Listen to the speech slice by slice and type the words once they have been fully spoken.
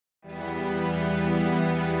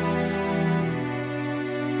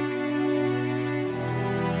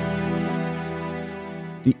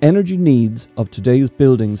The energy needs of today's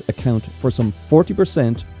buildings account for some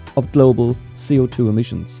 40% of global CO2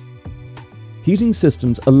 emissions. Heating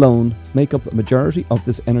systems alone make up a majority of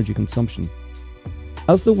this energy consumption.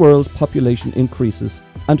 As the world's population increases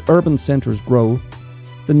and urban centres grow,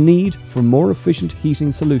 the need for more efficient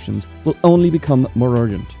heating solutions will only become more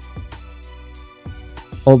urgent.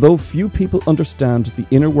 Although few people understand the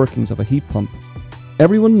inner workings of a heat pump,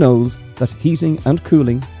 everyone knows that heating and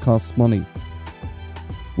cooling costs money.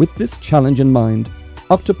 With this challenge in mind,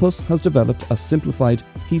 Octopus has developed a simplified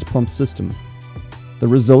heat pump system. The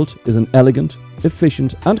result is an elegant,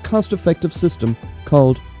 efficient and cost-effective system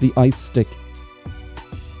called the Ice Stick.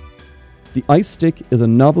 The Ice Stick is a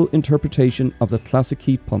novel interpretation of the classic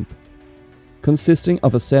heat pump, consisting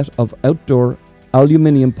of a set of outdoor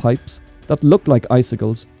aluminium pipes that look like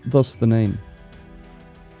icicles, thus the name.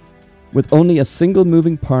 With only a single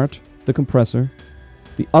moving part, the compressor,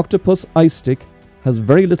 the Octopus Ice Stick has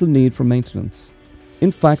very little need for maintenance.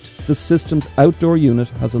 In fact, the system's outdoor unit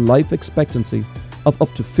has a life expectancy of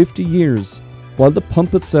up to 50 years, while the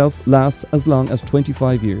pump itself lasts as long as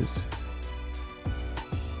 25 years.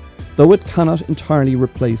 Though it cannot entirely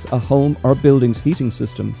replace a home or building's heating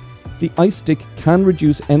system, the Ice Stick can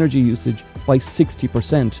reduce energy usage by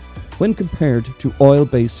 60% when compared to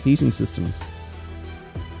oil-based heating systems.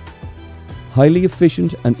 Highly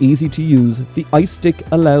efficient and easy to use, the Ice Stick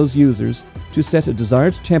allows users to set a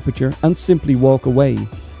desired temperature and simply walk away,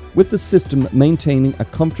 with the system maintaining a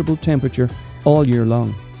comfortable temperature all year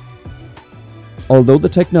long. Although the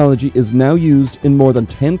technology is now used in more than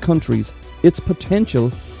 10 countries, its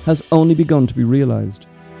potential has only begun to be realized.